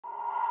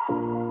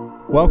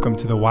Welcome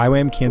to the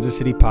Ywam Kansas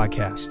City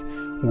podcast.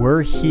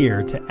 We're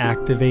here to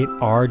activate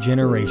our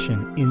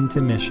generation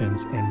into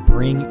missions and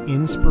bring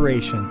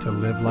inspiration to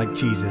live like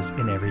Jesus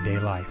in everyday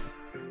life.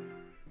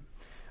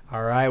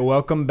 All right,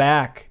 welcome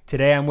back.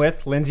 Today I'm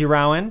with Lindsay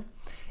Rowan,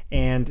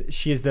 and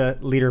she is the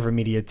leader of a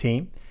media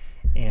team,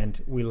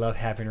 and we love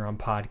having her on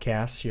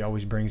podcasts. She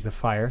always brings the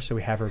fire, so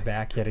we have her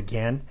back yet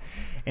again.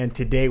 And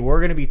today we're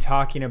going to be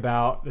talking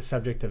about the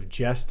subject of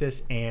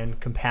justice and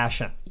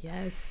compassion.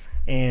 Yes.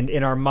 And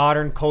in our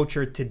modern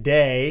culture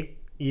today,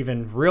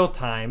 even real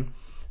time,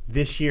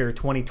 this year,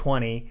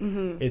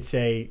 2020, it's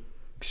a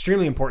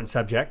extremely important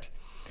subject.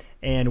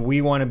 And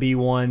we want to be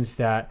ones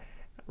that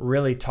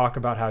really talk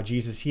about how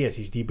Jesus he is.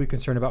 He's deeply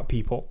concerned about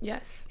people.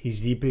 Yes.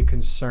 He's deeply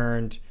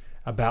concerned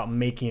about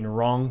making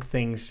wrong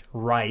things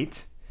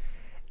right.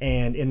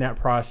 And in that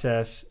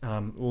process,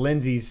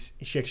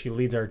 she actually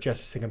leads our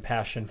Justice and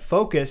Compassion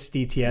Focus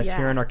DTS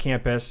here on our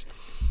campus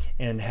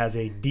and has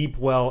a deep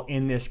well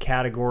in this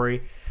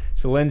category.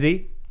 So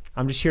Lindsay,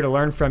 I'm just here to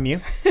learn from you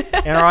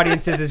and our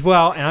audiences as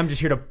well. And I'm just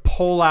here to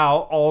pull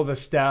out all the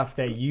stuff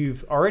that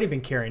you've already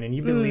been carrying. And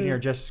you've been leading our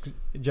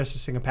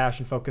Justice and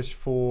Compassion Focus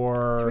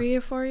for 3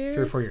 or 4 years.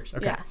 3 or 4 years.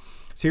 Okay. Yeah.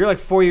 So you're like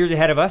 4 years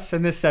ahead of us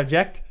in this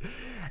subject.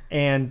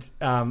 And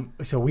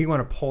so we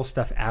want to pull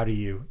stuff out of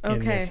you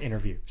in this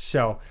interview.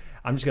 So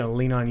I'm just going to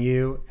lean on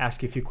you,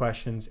 ask you a few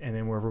questions, and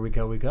then wherever we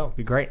go, we go.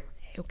 Be great.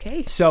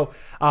 Okay. So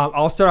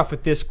I'll start off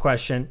with this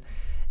question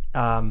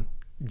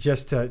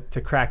just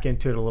to crack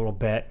into it a little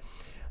bit.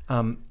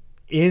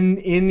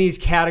 In these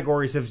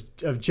categories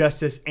of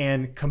justice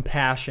and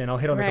compassion, I'll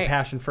hit on the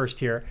compassion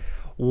first here.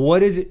 What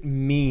does it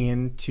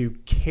mean to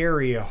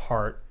carry a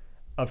heart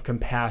of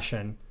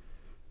compassion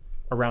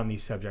around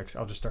these subjects?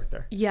 I'll just start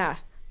there. Yeah.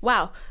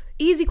 Wow.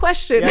 Easy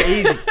question. Yeah,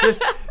 easy.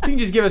 Just if you can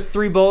just give us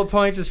 3 bullet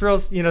points, just real,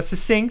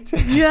 succinct.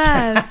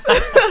 Yes.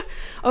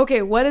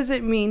 Okay, what does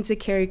it mean to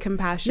carry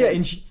compassion? Yeah,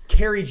 and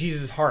carry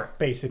Jesus' heart,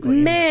 basically.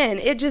 Man,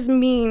 it just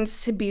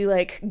means to be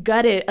like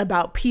gutted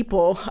about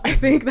people. I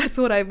think that's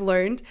what I've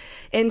learned.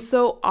 And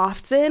so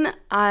often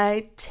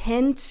I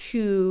tended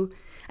to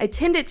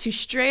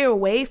stray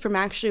away from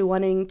actually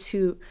wanting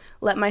to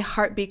let my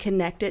heart be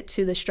connected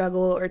to the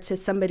struggle or to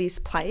somebody's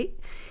plight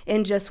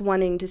and just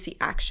wanting to see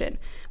action.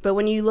 But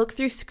when you look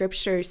through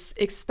scriptures,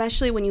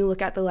 especially when you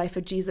look at the life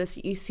of Jesus,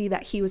 you see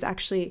that he was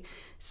actually,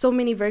 so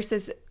many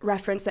verses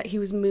reference that he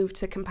was moved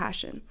to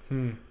compassion.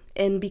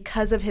 And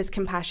because of his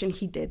compassion,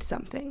 he did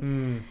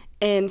something.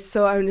 And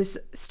so I just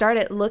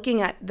started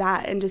looking at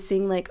that and just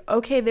seeing like,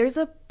 okay, there's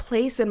a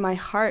place in my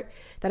heart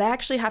that I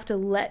actually have to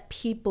let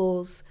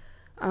people's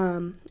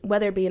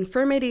whether it be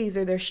infirmities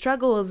or their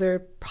struggles or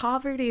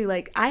poverty,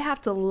 like I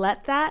have to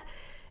let that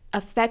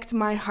affect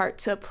my heart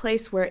to a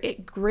place where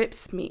it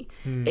grips me.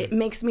 It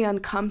makes me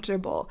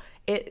uncomfortable.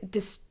 It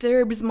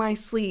disturbs my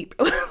sleep.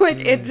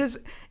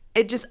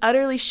 It just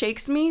utterly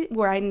shakes me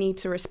where I need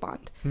to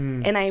respond.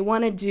 And I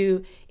want to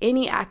do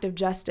any act of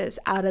justice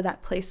out of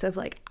that place of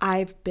like,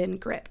 I've been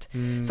gripped.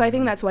 So I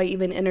think that's why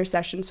even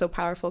intercession is so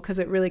powerful, because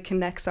it really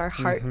connects our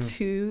heart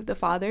to the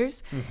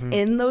Father's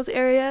in those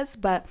areas.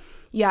 But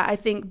yeah, I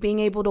think being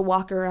able to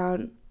walk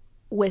around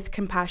with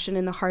compassion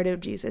in the heart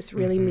of Jesus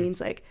really means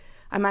like,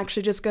 I'm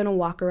actually just going to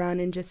walk around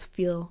and just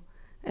feel,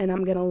 and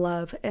I'm going to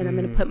love, and I'm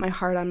going to put my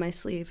heart on my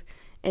sleeve.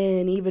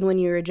 And even when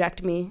you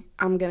reject me,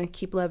 I'm going to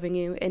keep loving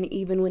you. And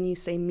even when you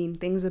say mean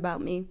things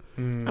about me,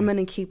 I'm going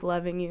to keep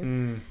loving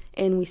you.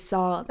 And we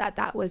saw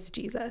that was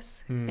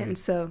Jesus. And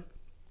so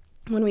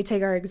when we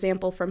take our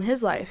example from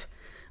his life,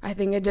 I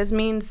think it just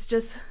means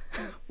just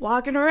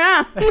walking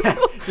around,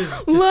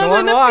 just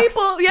loving the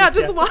people.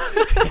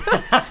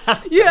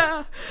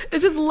 Yeah,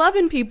 it's just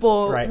loving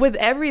people with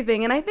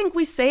everything. And I think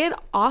we say it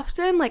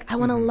often, like I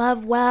want to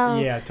love well,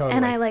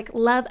 and I like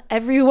love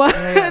everyone.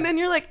 And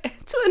you're like,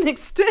 to an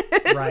extent,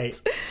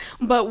 right?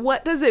 But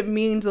what does it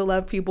mean to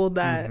love people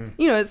that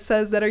it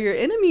says that are your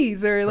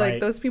enemies, or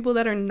like those people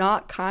that are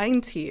not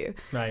kind to you,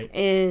 right?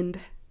 And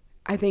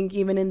I think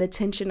even in the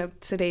tension of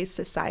today's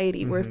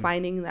society, we're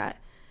finding that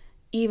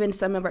even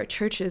some of our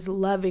churches,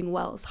 loving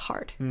well is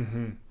hard.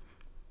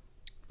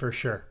 For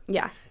sure.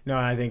 Yeah. No,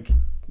 I think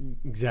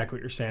exactly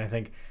what you're saying. I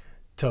think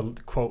to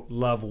quote,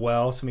 love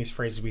well, some of these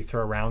phrases we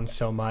throw around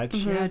so much.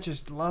 Yeah,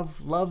 just love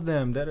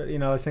them.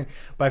 This thing.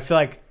 But I feel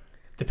like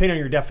depending on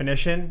your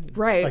definition,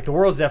 right? Like the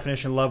world's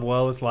definition, love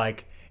well is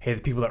like, hey,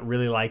 the people that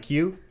really like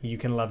you, you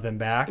can love them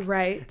back.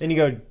 Right. Then you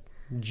go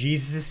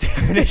Jesus'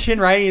 definition,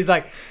 right? He's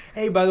like,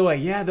 hey, by the way,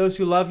 those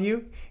who love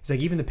you, he's like,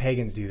 even the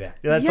pagans do that.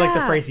 That's like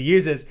the phrase he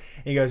uses.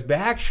 And he goes, but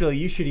actually,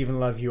 you should even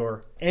love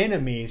your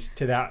enemies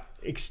to that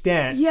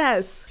extent.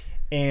 Yes.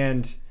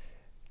 And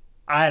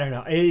I don't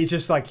know. It's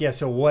just like,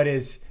 so what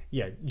is,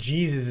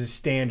 Jesus'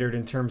 standard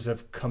in terms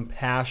of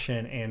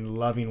compassion and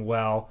loving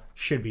well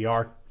should be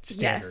our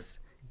standard.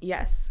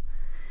 Yes.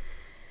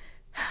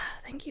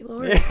 Thank you,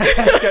 Lord.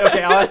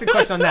 Okay, I'll ask a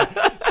question on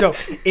that. So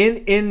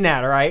in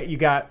that, all right, you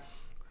got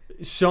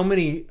so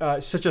many,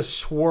 such a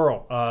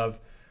swirl of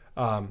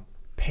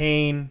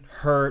pain,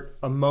 hurt,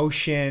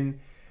 emotion,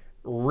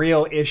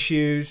 real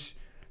issues.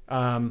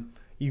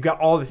 you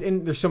got all this,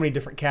 and there's so many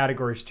different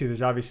categories too.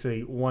 There's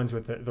obviously ones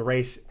with the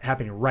race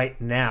happening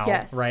right now,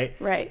 yes, right?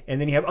 Right.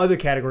 And then you have other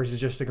categories of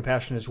just the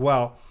compassion as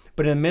well.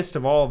 But in the midst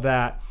of all of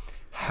that,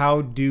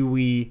 how do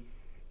we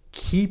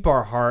keep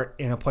our heart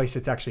in a place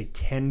that's actually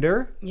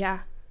tender? Yeah.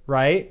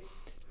 Right?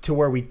 To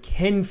where we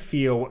can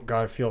feel what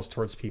God feels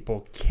towards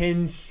people,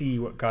 can see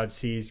what God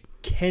sees,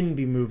 can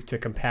be moved to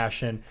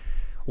compassion.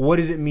 What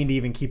does it mean to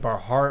even keep our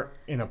heart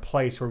in a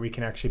place where we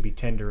can actually be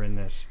tender in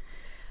this?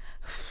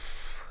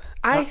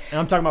 And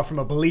I'm talking about from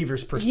a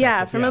believer's perspective.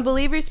 Yeah, from a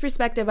believer's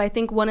perspective, I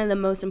think one of the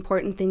most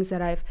important things that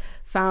I've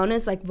found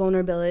is like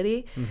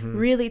vulnerability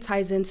really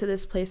ties into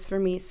this place for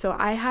me. So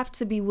I have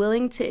to be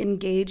willing to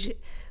engage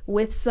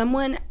with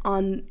someone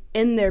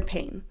in their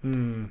pain.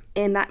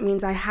 And that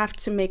means I have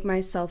to make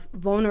myself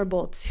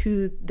vulnerable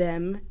to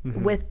them,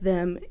 with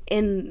them,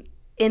 in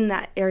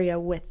that area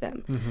with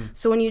them.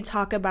 So when you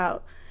talk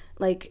about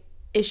like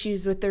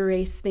issues with the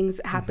race,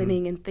 things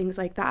happening and things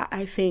like that,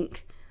 I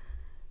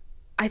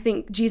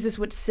think Jesus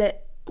would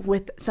sit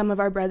with some of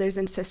our brothers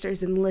and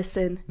sisters and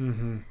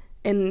listen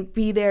and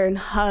be there and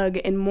hug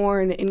and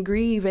mourn and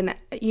grieve. And,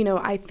 you know,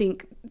 I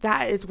think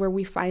that is where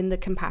we find the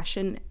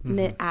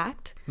compassionate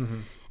act.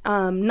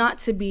 Not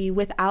to be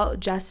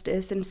without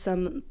justice and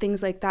some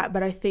things like that,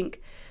 but I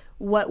think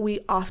what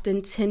we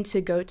often tend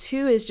to go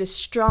to is just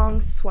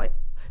strong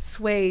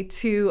sway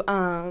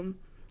to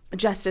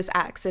justice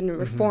acts and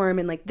reform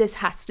and like this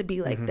has to be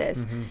like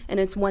this, and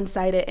it's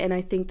one-sided. And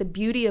I think the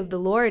beauty of the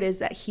Lord is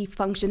that he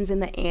functions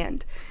in the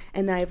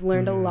and I've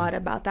learned a lot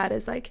about that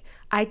is like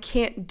I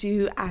can't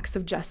do acts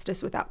of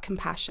justice without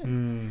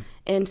compassion.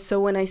 And so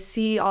when I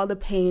see all the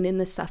pain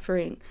and the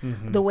suffering,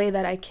 the way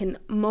that I can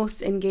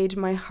most engage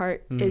my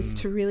heart is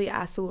to really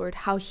ask the Lord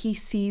how he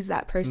sees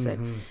that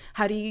person.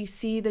 How do you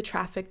see the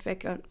trafficked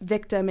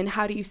victim, and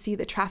how do you see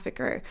the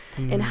trafficker?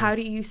 And how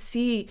do you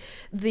see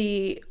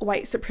the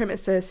white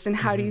supremacist, and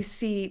how do you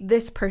see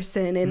this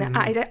person? And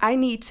I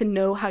need to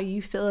know how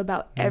you feel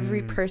about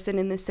every person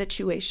in this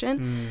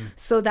situation,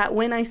 so that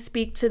when I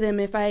speak to them,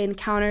 if I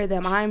encounter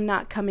them, I'm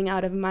not coming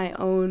out of my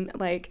own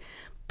like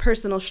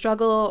personal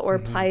struggle or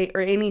plight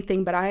or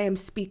anything, but I am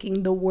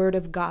speaking the word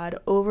of God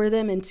over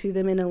them and to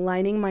them and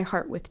aligning my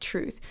heart with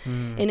truth.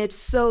 And it's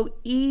so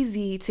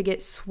easy to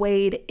get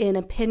swayed in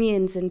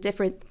opinions and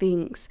different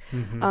things,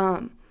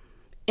 and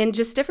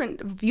just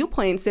different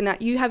viewpoints, and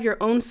you have your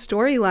own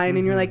storyline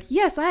and you're like,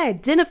 yes, I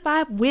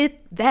identify with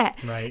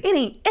that. Right. It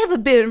ain't ever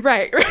been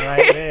right.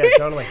 Right. Yeah,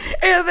 totally.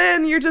 And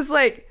then you're just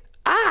like,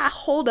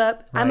 hold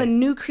up. Right. I'm a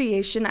new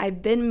creation.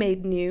 I've been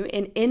made new.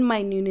 And in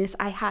my newness,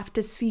 I have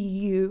to see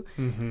you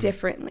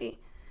differently.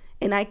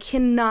 And I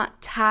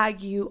cannot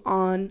tag you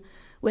on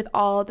with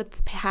all the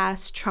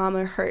past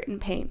trauma, hurt, and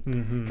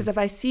pain. Because if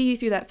I see you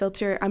through that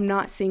filter, I'm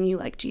not seeing you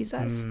like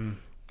Jesus.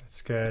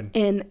 That's good.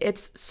 And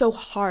it's so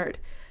hard,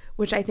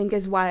 which I think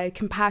is why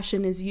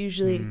compassion is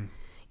usually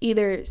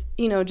either,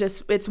 you know,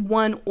 just it's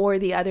one or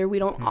the other. We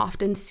don't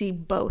often see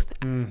both.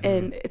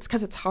 And it's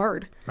because it's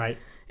hard. Right.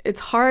 It's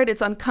hard,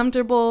 it's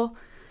uncomfortable,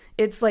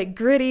 it's like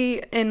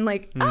gritty, and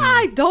like,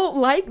 I don't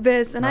like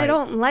this, and I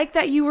don't like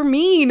that you were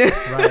mean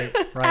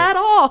at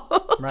all.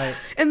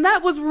 And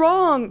that was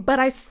wrong,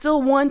 but I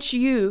still want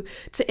you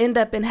to end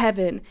up in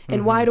heaven.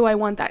 And why do I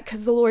want that?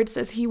 Because the Lord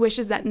says he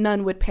wishes that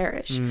none would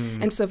perish.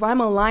 And so if I'm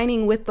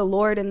aligning with the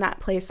Lord in that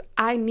place,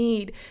 I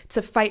need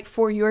to fight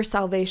for your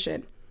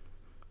salvation.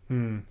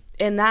 And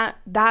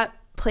that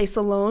place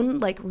alone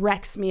like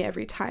wrecks me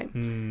every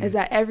time, is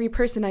that every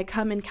person I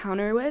come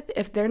encounter with,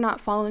 if they're not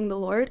following the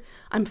Lord,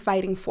 I'm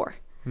fighting for.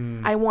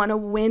 I want to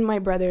win my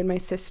brother and my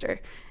sister.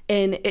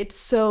 And it's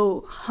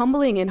so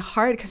humbling and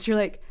hard because you're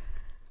like,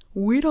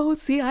 we don't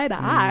see eye to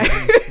eye.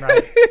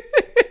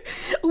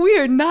 We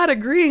are not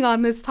agreeing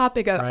on this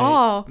topic at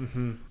all.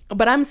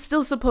 But I'm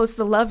still supposed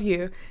to love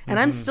you, and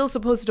I'm still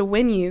supposed to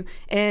win you.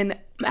 And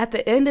at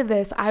the end of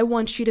this, I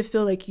want you to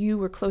feel like you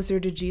were closer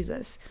to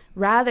Jesus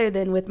rather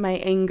than with my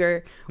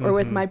anger or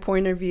with my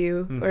point of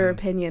view or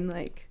opinion.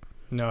 Like,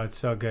 no, it's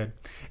so good.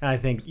 And I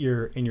think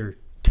you're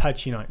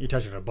touching on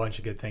a bunch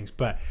of good things.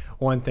 But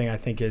one thing I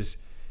think is,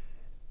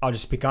 I'll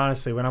just speak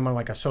honestly, when I'm on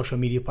like a social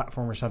media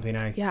platform or something,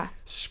 I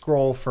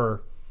scroll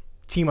for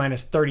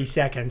T-minus 30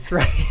 seconds,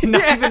 right?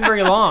 Not even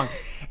very long.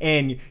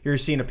 And you're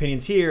seeing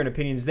opinions here and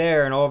opinions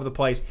there and all over the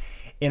place.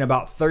 In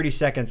about 30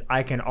 seconds,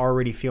 I can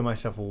already feel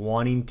myself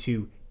wanting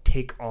to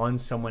take on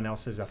someone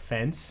else's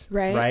offense.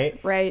 Right.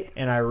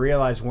 And I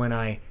realize when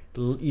I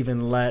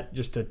even let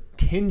just a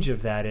tinge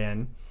of that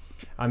in,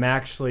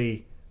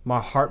 my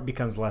heart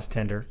becomes less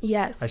tender.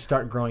 Yes. I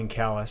start growing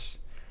callous.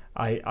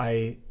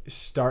 I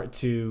start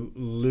to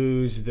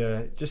lose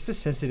the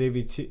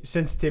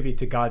sensitivity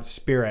to God's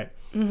Spirit.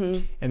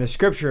 And the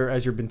scripture,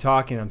 as you've been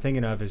talking, I'm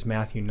thinking of is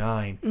Matthew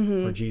 9,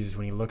 where Jesus,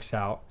 when he looks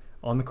out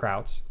on the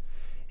crowds,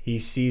 he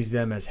sees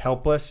them as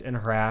helpless and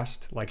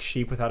harassed, like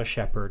sheep without a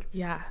shepherd.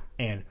 Yeah.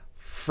 And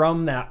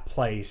from that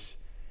place,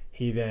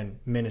 he then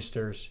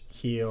ministers,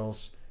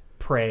 heals,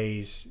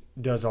 prays,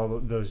 does all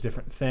those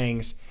different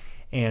things.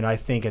 And I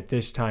think at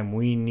this time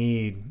we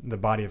need the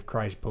body of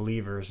Christ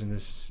believers, and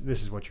this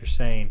is what you're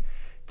saying,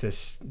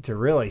 to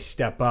really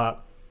step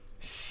up,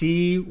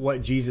 see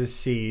what Jesus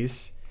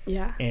sees,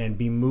 and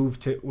be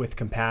moved with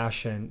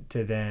compassion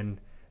to then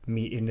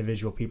meet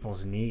individual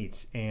people's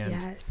needs.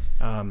 And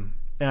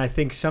and I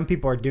think some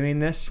people are doing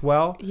this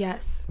well.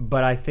 Yes.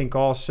 But I think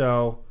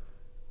also,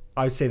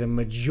 I would say the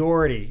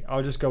majority,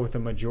 I'll just go with the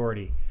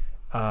majority.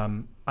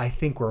 I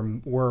think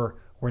we're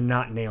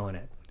not nailing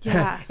it.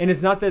 Yeah. And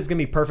it's not that it's going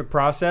to be a perfect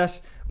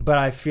process, but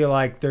I feel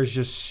like there's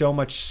just so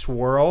much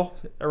swirl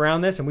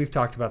around this. And we've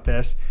talked about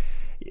this.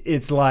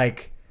 It's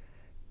like,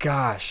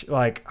 gosh,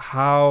 like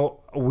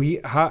how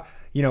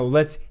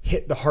let's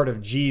hit the heart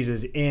of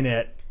Jesus in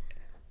it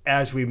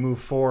as we move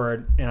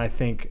forward. And I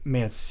think,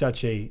 man,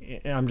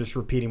 I'm just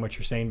repeating what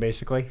you're saying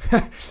basically,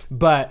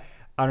 but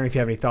I don't know if you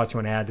have any thoughts you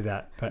want to add to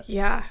that. But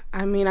yeah,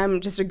 I mean, I'm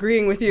just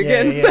agreeing with you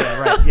again.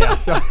 Right. Yeah.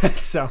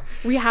 So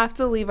we have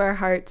to leave our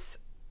hearts.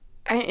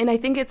 And I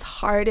think it's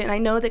hard, and I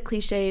know the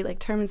cliche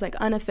term is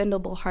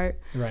unoffendable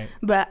heart. Right.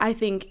 But I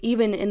think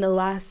even in the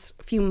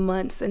last few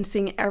months and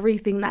seeing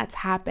everything that's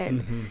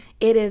happened,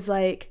 it is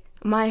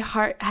my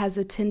heart has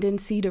a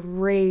tendency to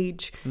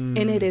rage, and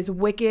it is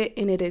wicked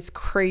and it is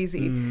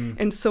crazy.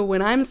 And so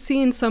when I'm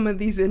seeing some of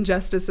these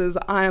injustices,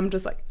 I'm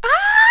just like, ah!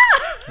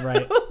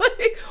 Right.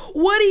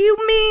 What do you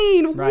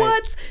mean? Right.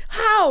 What?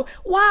 How?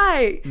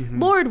 Why?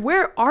 Lord,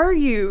 where are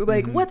you?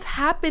 What's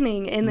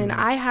happening? And then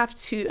I have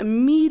to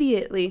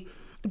immediately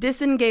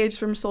disengage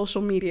from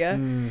social media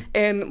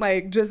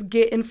and just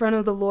get in front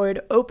of the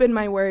Lord, open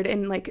my word,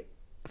 and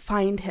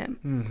find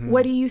him.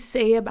 What do you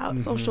say about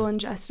social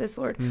injustice,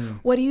 Lord?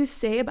 What do you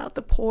say about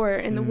the poor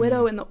and the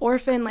widow and the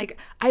orphan?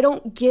 I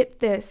don't get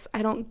this.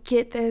 I don't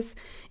get this.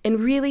 And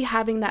really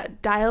having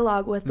that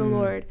dialogue with the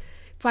Lord,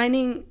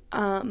 finding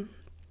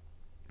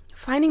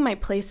my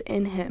place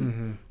in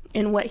him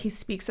and what he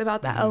speaks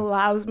about that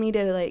allows me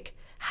to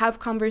have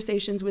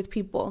conversations with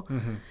people.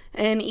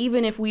 And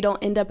even if we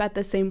don't end up at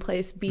the same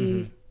place,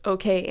 be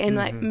okay.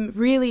 And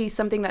really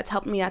something that's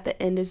helped me at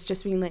the end is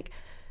just being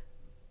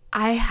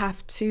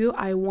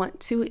I want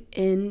to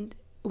end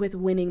with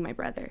winning my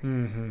brother.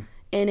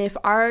 And if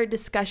our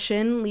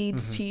discussion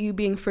leads to you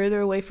being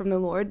further away from the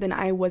Lord, then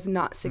I was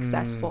not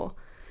successful.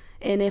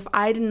 And if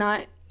I did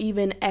not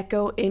even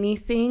echo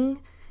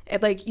anything, in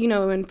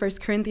 1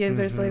 Corinthians,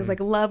 there's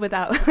love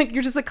without,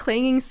 you're just a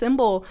clanging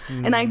cymbal.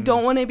 And I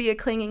don't want to be a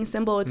clanging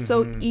cymbal. It's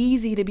so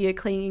easy to be a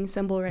clanging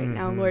cymbal right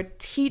now. Lord,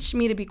 teach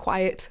me to be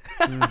quiet.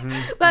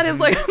 That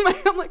is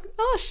I'm like,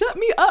 oh, shut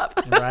me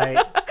up.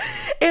 Right.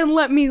 And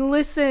let me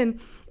listen.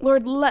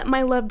 Lord, let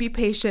my love be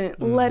patient.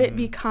 Let it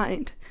be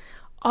kind.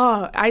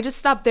 Oh, I just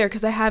stopped there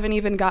because I haven't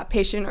even got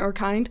patient or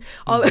kind.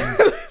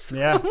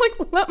 So I'm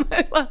let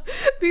my love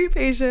be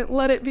patient.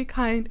 Let it be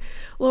kind.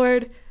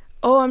 Lord,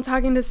 I'm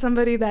talking to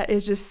somebody that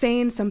is just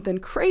saying something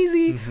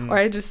crazy, or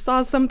I just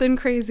saw something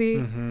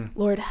crazy.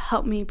 Lord,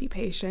 help me be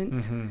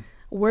patient.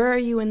 Where are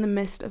you in the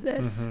midst of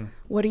this?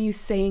 What are you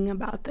saying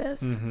about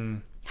this?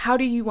 How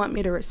do you want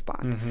me to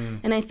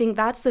respond? And I think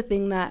that's the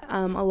thing that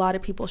a lot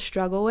of people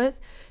struggle with,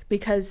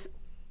 because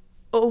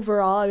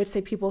overall, I would say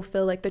people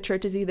feel like the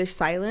church is either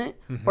silent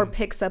or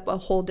picks up a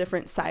whole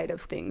different side of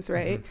things,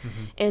 right?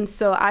 And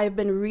so I've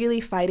been really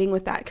fighting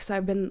with that, because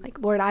I've been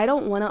Lord, I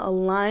don't want to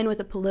align with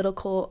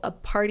a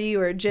party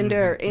or agenda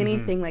or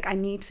anything. I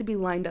need to be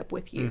lined up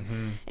with you.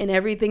 And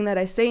everything that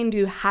I say and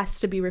do has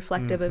to be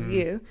reflective of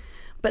you.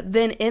 But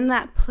then in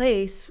that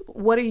place,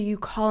 what are you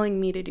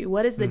calling me to do?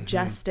 What is the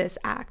justice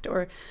act?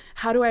 Or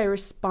how do I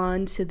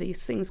respond to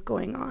these things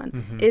going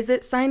on? Is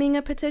it signing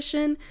a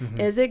petition?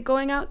 Is it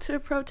going out to a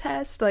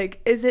protest?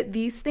 Is it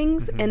these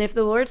things? And if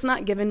the Lord's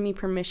not given me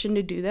permission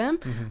to do them,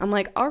 I'm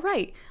all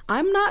right,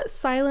 I'm not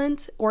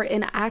silent or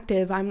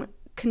inactive. I'm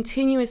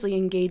continuously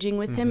engaging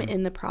with him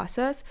in the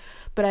process.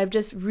 But I've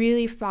just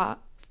really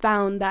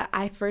found that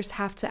I first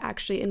have to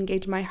actually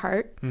engage my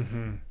heart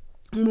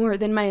more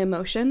than my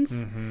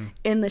emotions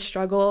in the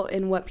struggle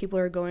and what people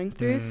are going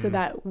through, so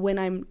that when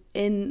I'm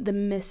in the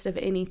midst of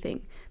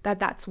anything,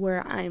 that's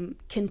where I'm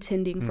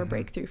contending for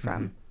breakthrough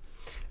from.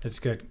 That's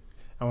good.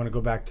 I want to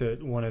go back to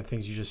one of the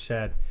things you just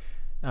said.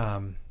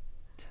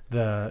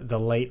 The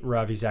late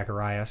Ravi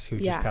Zacharias, who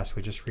just passed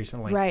away just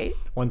recently. Right.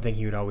 One thing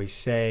he would always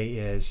say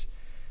is,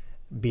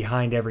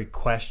 behind every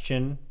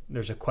question,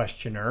 there's a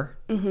questioner.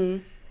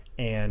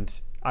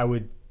 And I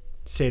would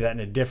say that in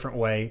a different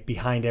way.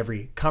 Behind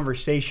every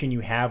conversation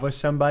you have with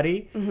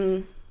somebody,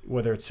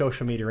 whether it's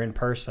social media or in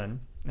person,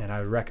 and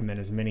I would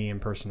recommend as many in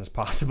person as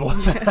possible.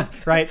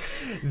 Yes. Right?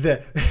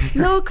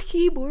 No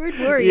keyboard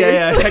warriors.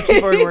 Yeah,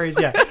 keyboard warriors.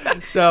 Yeah.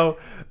 So,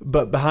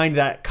 but behind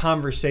that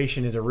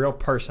conversation is a real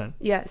person.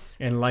 Yes.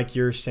 And like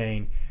you're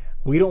saying,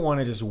 we don't want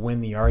to just win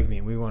the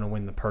argument. We want to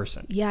win the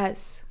person.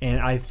 Yes. And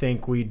I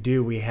think we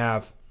do. We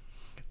have,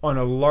 on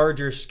a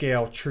larger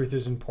scale, truth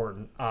is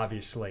important,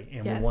 obviously,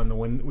 and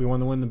we want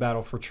to win the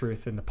battle for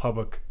truth in the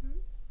public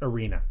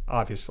arena,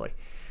 obviously.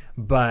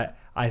 But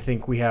I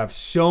think we have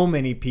so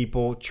many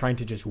people trying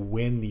to just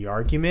win the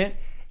argument,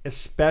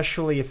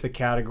 especially if the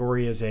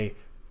category is I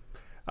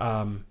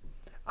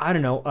I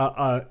don't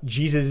know,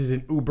 Jesus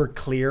isn't uber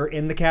clear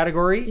in the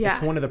category. Yeah.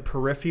 It's one of the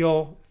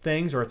peripheral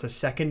things, or it's a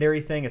secondary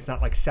thing. It's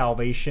not like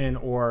salvation,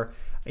 or,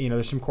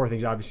 there's some core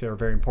things obviously that are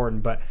very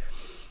important, but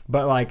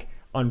like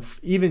on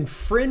even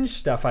fringe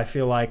stuff, I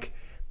feel like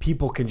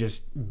people can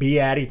just be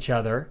at each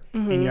other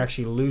and you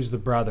actually lose the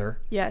brother.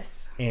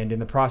 Yes. And in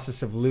the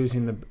process of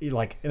in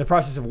the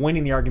process of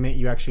winning the argument,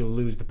 you actually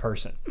lose the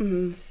person.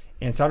 Mm-hmm.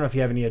 And so I don't know if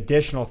you have any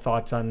additional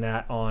thoughts on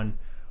that, on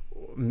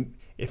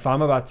if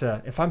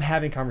I'm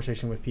having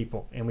conversation with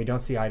people and we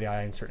don't see eye to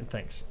eye in certain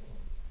things,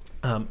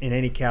 in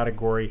any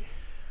category,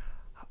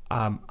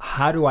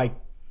 how do I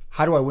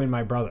win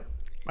my brother?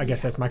 I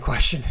guess that's my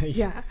question.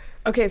 Yeah.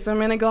 Okay, so I'm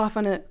going to go off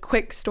on a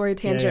quick story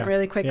tangent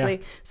really quickly.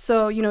 Yeah.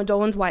 So,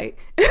 Dolan's white.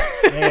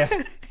 Yeah.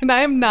 And I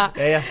am not.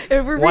 Yeah.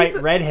 White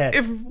redhead.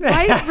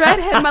 White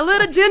redhead, my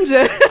little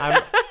ginger.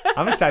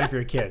 I'm excited for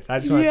your kids. I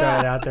just want to throw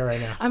it out there right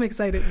now. I'm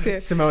excited too.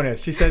 Simone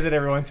is. She says it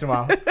every once in a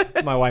while.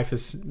 My wife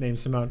is named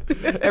Simone.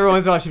 Every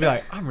once in a while she'll be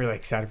like, I'm really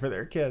excited for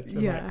their kids.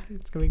 I'm like,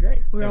 it's going to be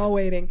great. We're all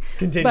waiting.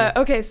 Continue. But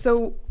okay,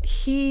 so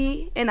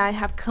he and I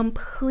have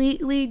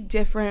completely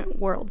different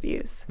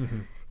worldviews. Mm-hmm.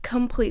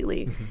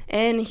 Completely. Mm-hmm.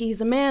 And he's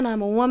a man,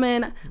 I'm a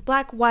woman,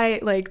 black,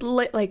 white, like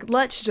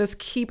let's just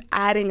keep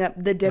adding up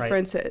the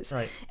differences.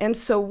 Right. And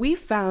so we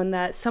found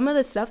that some of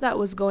the stuff that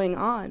was going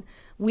on,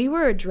 we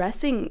were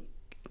addressing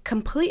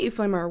completely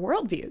from our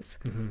worldviews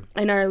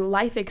and our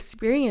life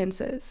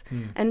experiences.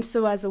 And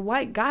so as a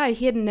white guy,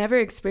 he had never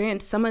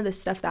experienced some of the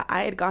stuff that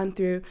I had gone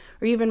through,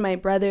 or even my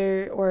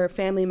brother or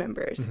family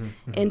members.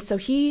 And so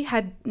he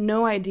had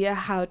no idea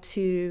how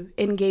to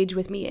engage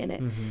with me in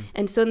it.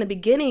 And so in the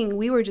beginning,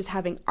 we were just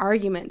having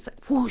arguments,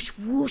 like whoosh,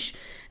 whoosh.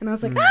 And I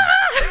was like,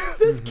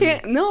 this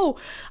can't, no,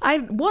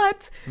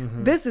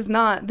 this is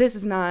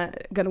not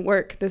gonna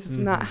work. This is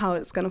not how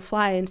it's gonna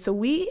fly. And so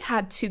we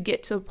had to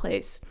get to a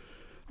place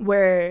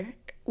where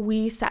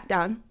we sat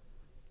down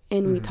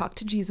and we talked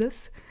to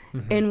Jesus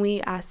and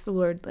we asked the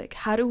Lord, like,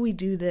 how do we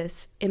do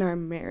this in our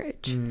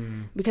marriage?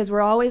 Because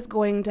we're always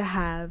going to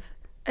have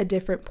a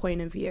different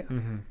point of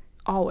view,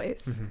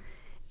 always.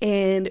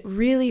 And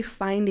really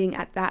finding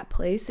at that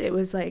place, it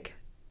was like,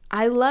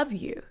 I love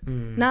you,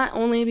 not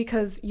only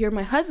because you're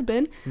my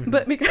husband,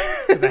 but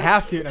because I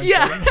have to.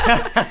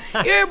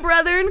 You're a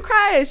brother in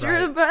Christ.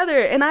 You're a brother,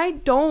 and I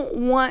don't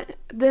want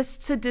this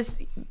to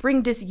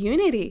bring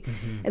disunity.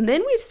 And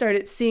then we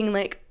started seeing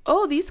like,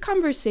 oh, these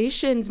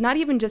conversations, not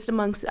even just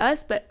amongst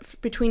us, but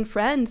between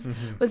friends,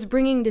 was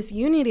bringing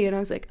disunity. And I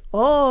was like,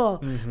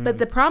 but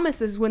the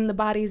promise is when the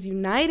body is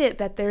united,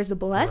 that there's a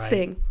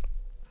blessing.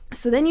 Right.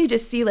 So then you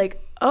just see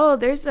like, oh,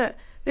 there's a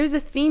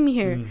theme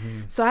here.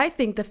 So I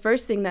think the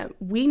first thing that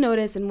we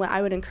notice, and what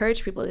I would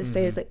encourage people to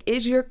say is like,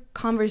 is your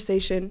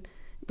conversation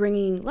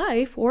bringing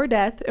life or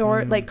death,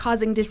 or like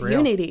causing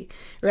disunity,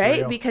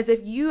 right? Because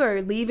if you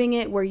are leaving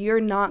it where you're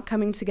not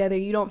coming together,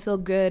 you don't feel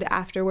good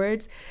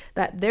afterwards,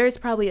 that there's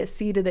probably a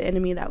seed of the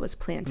enemy that was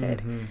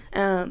planted.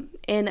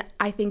 And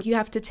I think you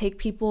have to take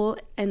people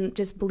and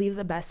just believe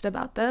the best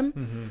about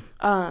them.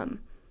 I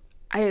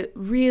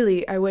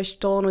wish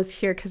Dolan was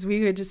here, because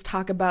we could just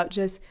talk about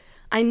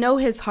I know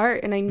his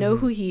heart and I know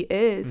who he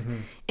is.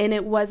 And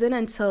it wasn't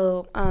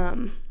until,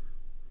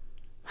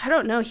 I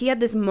don't know, he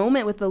had this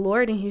moment with the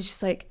Lord and he's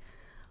just like,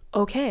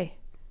 okay,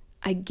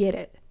 I get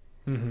it.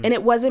 And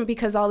it wasn't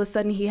because all of a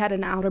sudden he had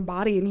an outer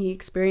body and he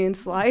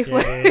experienced life.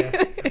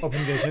 Open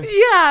vision.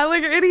 Yeah,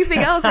 like, or anything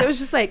else. It was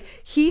just like,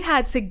 he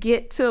had to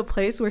get to a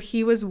place where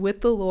he was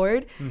with the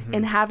Lord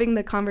and having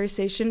the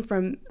conversation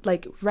from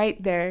like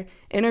right there,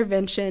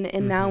 intervention.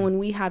 And now when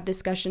we have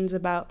discussions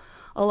about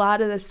a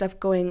lot of the stuff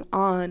going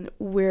on,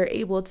 we're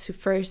able to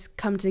first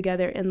come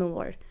together in the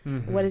Lord.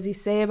 What does he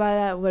say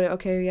about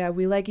that?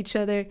 We like each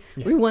other.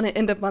 We want to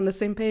end up on the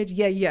same page.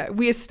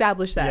 We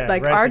established that.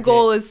 Our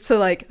goal is to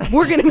like,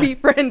 we're going to be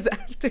friends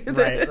after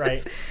this.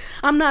 Right.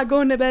 I'm not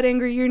going to bed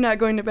angry. You're not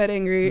going to bed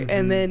angry.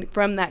 And then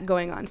from that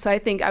going on. So I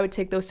think I would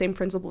take those same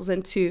principles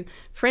into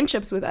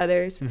friendships with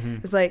others.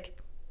 It's like,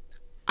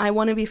 I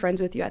want to be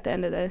friends with you at the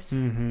end of this.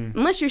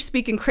 Unless you're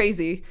speaking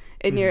crazy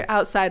and you're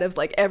outside of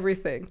like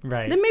everything,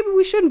 then maybe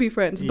we shouldn't be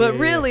friends. But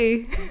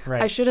really,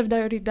 I should have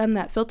already done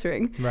that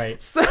filtering.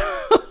 So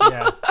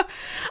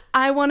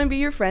I want to be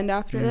your friend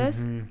after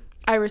this.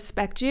 I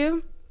respect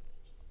you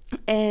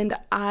and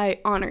I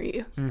honor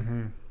you.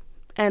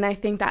 And I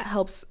think that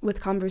helps with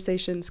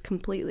conversations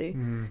completely,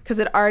 because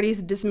it already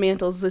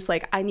dismantles this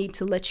like, I need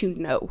to let you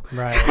know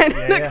kind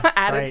of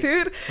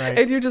attitude.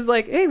 And you're just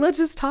like, hey, let's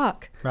just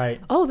talk.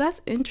 Oh,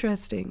 that's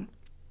interesting.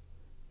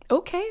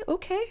 Okay.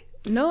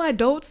 No, I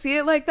don't see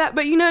it like that.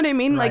 But you know what I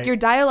mean? Like, your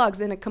dialogue's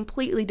in a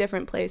completely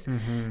different place.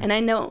 And I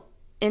know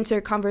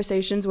enter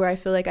conversations where I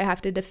feel like I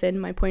have to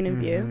defend my point of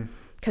view,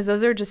 because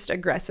those are just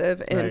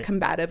aggressive and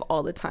combative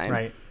all the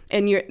time.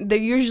 And they're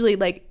usually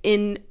like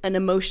in an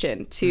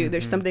emotion too.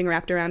 There's something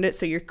wrapped around it,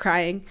 so you're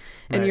crying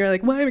and you're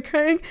like, why am I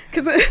crying?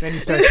 Because then you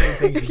start saying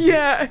things you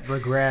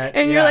regret,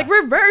 and you're like,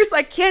 reverse,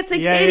 I can't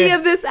take any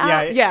of this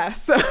out.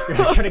 So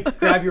you're trying to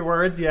grab your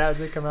words as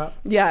they come out.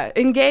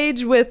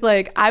 Engage with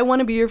like, I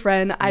want to be your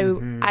friend.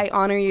 I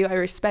honor you, I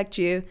respect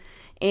you,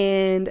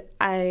 and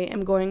I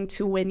am going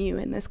to win you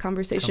in this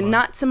conversation.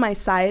 Not to my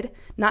side,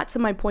 not to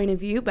my point of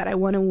view, but I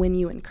want to win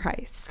you in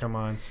Christ. Come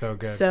on, so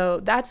good.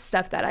 So that's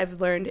stuff that I've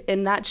learned,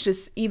 and that's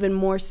just even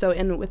more so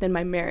within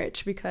my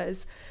marriage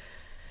because,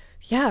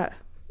 yeah,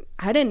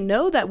 I didn't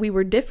know that we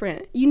were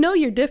different. You know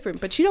you're different,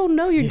 but you don't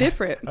know you're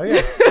different. Oh,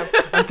 yeah.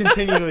 I'm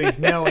continually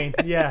knowing,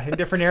 in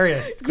different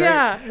areas. It's great.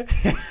 Yeah.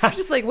 I'm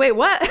just like, wait,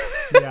 what?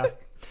 Yeah.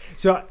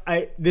 So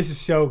this is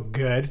so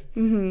good.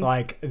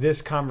 Like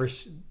these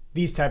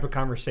type of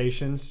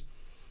conversations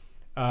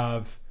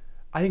I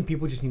think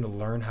people just need to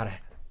learn how to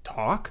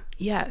talk.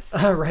 Yes.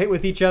 Right,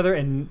 with each other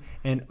and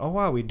oh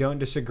wow, we don't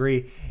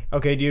disagree.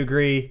 Okay, do you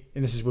agree?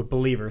 And this is with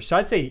believers. So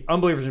I'd say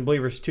unbelievers and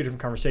believers, two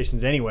different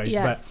conversations anyways.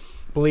 Yes.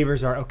 But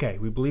believers are, okay,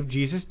 we believe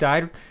Jesus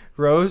died,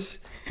 rose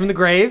from the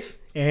grave,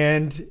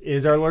 and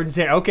is our Lord and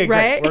Savior. Okay,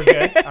 great. Right? We're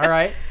good. All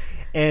right.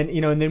 And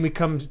and then we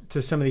come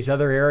to some of these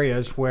other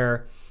areas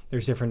where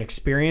there's different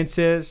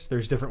experiences,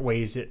 there's different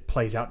ways it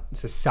plays out in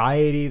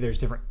society, there's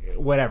different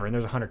whatever, and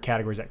there's 100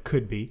 categories that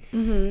could be.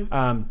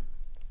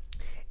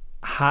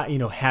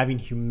 Having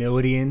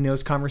humility in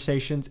those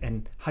conversations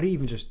and how to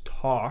even just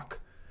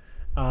talk,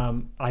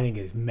 I think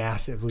is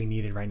massively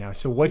needed right now.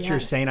 So what you're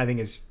saying, I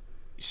think, is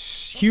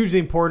hugely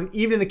important,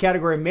 even in the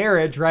category of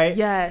marriage, right?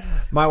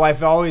 Yes. My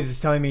wife always is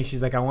telling me,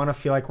 she's like, I want to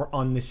feel like we're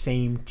on the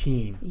same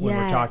team when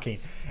we're talking.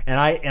 And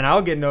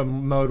I'll get into a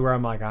mode where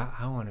I'm like,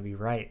 I want to be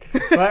right.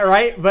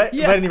 But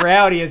in the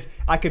reality is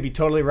I could be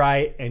totally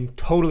right and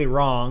totally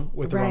wrong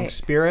with the wrong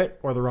spirit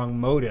or the wrong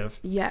motive.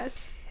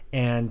 Yes.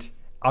 And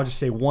I'll just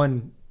say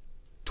one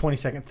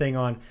 20-second thing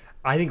on,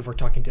 I think if we're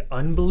talking to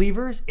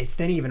unbelievers, it's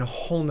then even a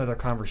whole nother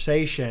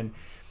conversation,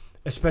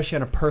 especially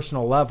on a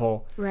personal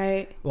level.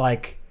 Right.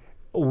 Like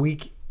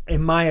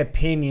in my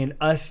opinion,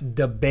 us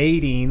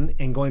debating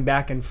and going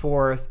back and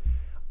forth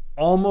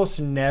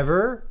almost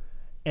never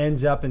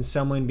ends up in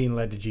someone being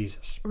led to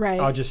Jesus. Right.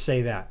 I'll just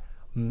say that.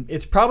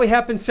 It's probably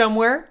happened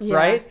somewhere,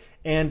 right?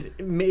 And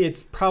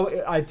it's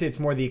probably, I'd say it's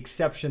more the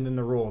exception than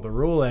the rule. The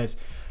rule is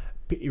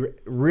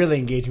really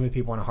engaging with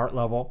people on a heart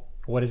level.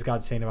 What is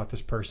God saying about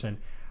this person?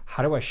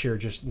 How do I share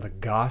just the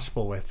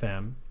gospel with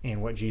them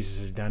and what Jesus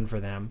has done for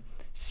them?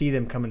 See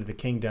them come into the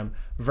kingdom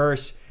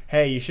versus,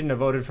 hey, you shouldn't have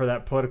voted for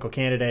that political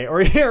candidate or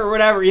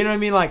whatever. You know what I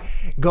mean? Like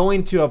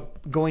going to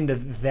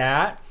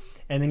that,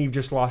 and then you've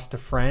just lost a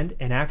friend,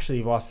 and actually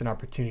you've lost an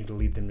opportunity to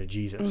lead them to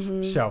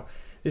Jesus. So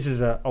this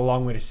is a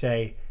long way to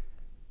say,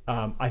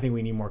 I think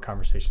we need more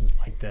conversations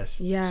like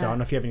this. Yeah. So I don't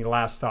know if you have any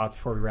last thoughts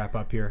before we wrap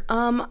up here.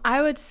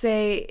 I would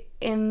say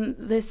in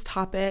this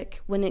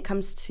topic, when it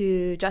comes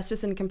to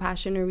justice and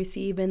compassion, or we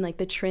see even like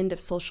the trend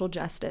of social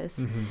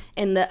justice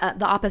and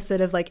the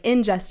opposite of like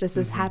injustice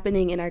is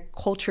happening in our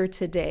culture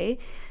today,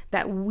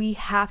 that we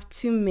have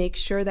to make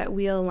sure that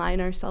we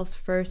align ourselves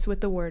first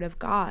with the Word of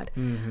God.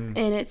 And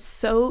it's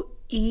so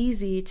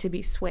easy to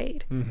be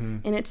swayed,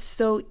 and it's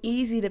so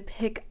easy to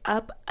pick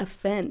up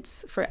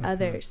offense for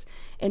others,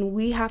 and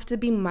we have to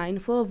be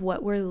mindful of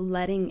what we're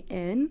letting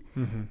in,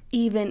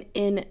 even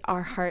in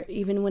our heart,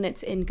 even when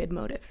it's in good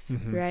motives,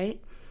 right?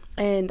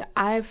 And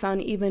I've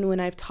found, even when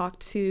I've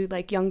talked to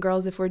like young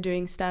girls, if we're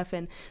doing stuff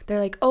and they're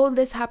like, oh,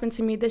 this happened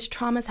to me, this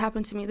trauma's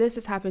happened to me, this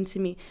has happened to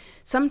me,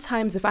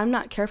 sometimes if I'm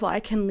not careful, I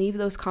can leave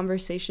those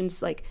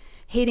conversations like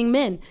hating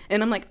men,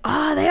 and I'm like,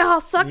 oh, they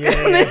all suck.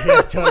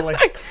 Totally.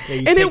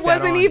 And it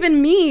wasn't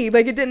even me.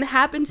 Like, it didn't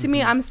happen to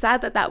me. I'm sad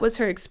that was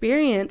her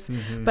experience,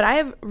 but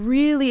I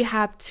really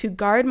have to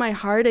guard my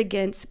heart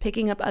against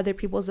picking up other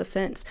people's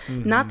offense.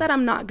 Not that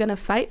I'm not gonna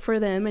fight for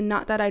them, and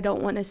not that I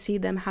don't want to see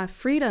them have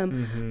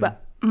freedom,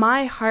 but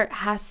my heart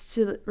has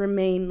to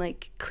remain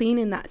like clean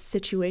in that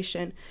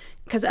situation,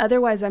 because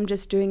otherwise I'm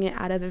just doing it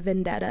out of a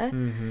vendetta.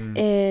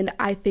 And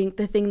I think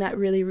the thing that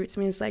really roots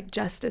me is like,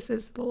 justice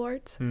is the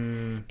Lord's.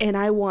 And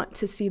I want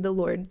to see the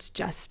Lord's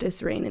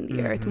justice reign in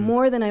the earth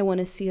more than I want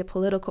to see a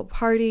political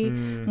party,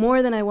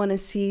 more than I want to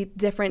see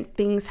different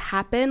things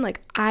happen.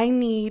 Like, I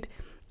need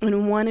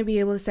and want to be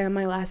able to say on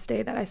my last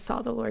day that I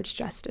saw the Lord's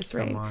justice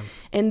reign.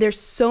 And there's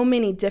so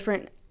many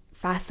different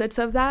facets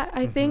of that,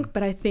 I think,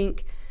 but I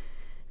think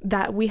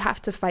that we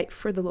have to fight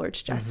for the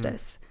Lord's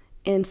justice.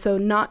 And so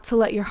not to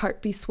let your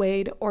heart be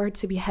swayed or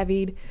to be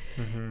heavied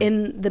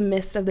in the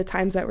midst of the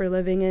times that we're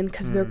living in,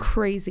 because they're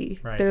crazy.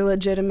 They're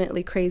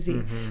legitimately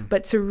crazy.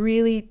 But to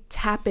really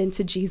tap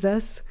into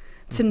Jesus,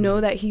 to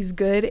know that he's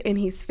good and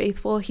he's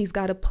faithful, he's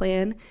got a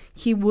plan,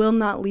 he will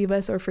not leave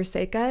us or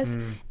forsake us,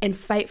 and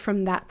fight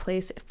from that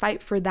place,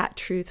 fight for that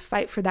truth,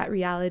 fight for that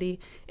reality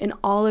in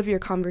all of your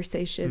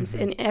conversations,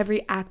 in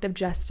every act of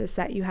justice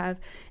that you have,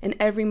 in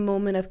every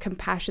moment of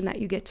compassion that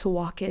you get to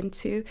walk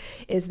into,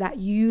 is that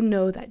you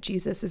know that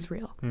Jesus is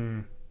real.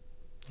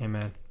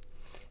 Amen.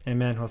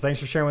 Amen. Well,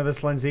 thanks for sharing with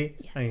us, Lindsay.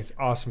 I think it's an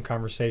awesome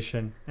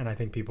conversation, and I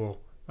think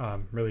people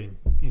really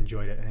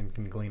enjoyed it and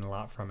can glean a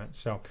lot from it.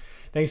 So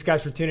thanks,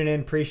 guys, for tuning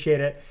in.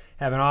 Appreciate it.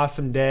 Have an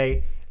awesome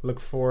day.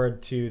 Look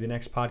forward to the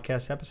next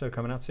podcast episode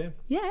coming out soon.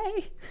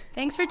 Yay.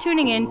 Thanks for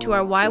tuning in to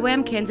our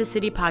Ywam Kansas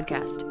City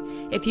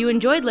podcast. If you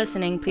enjoyed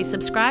listening, please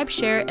subscribe,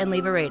 share, and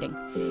leave a rating.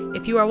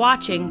 If you are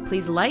watching,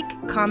 please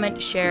like, comment,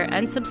 share,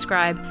 and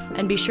subscribe,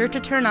 and be sure to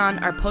turn on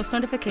our post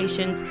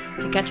notifications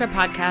to catch our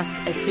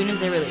podcasts as soon as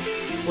they're released.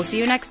 We'll see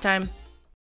you next time.